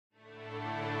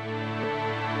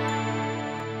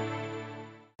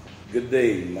Good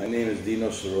day, my name is Dino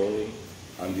Saroli.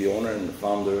 I'm the owner and the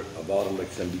founder of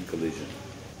Autolux and Collision.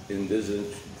 In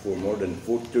business for more than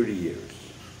 30 years.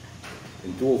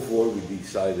 In 2004, we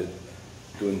decided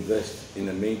to invest in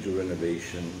a major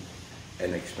renovation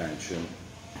and expansion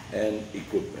and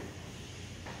equipment.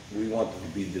 We wanted to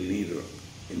be the leader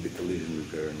in the collision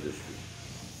repair industry.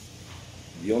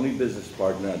 The only business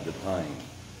partner at the time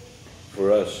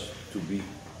for us to be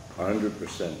 100%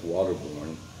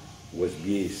 waterborne was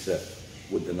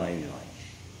BASF with the 99.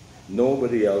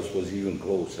 Nobody else was even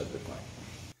close at the time.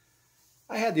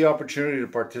 I had the opportunity to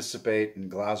participate in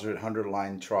Glasurit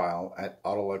 100-line trial at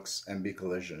Autolux MB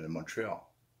Collision in Montreal.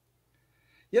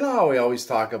 You know how we always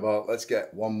talk about, let's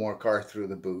get one more car through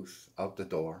the booth, out the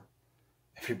door.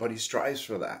 Everybody strives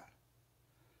for that.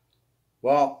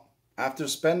 Well, after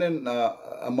spending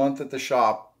a month at the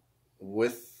shop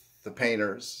with the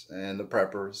painters and the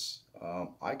preppers,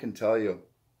 I can tell you,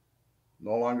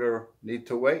 no longer need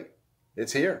to wait.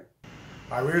 It's here.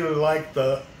 I really like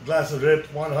the Glasurit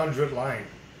 100 line.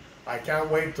 I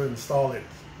can't wait to install it.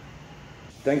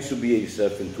 Thanks to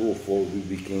BASF in 2004, we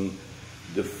became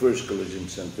the first collision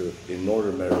center in North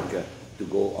America to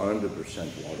go 100%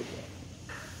 waterborne.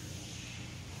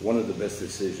 One of the best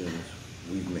decisions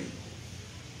we've made.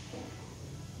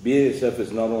 BASF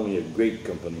is not only a great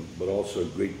company, but also a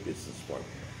great business partner.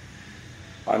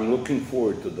 I'm looking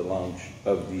forward to the launch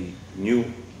of the new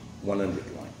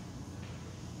 100 line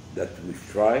that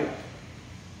we've tried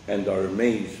and are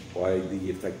amazed by the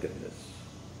effectiveness.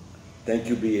 Thank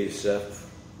you, BASF.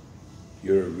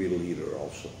 You're a real leader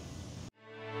also.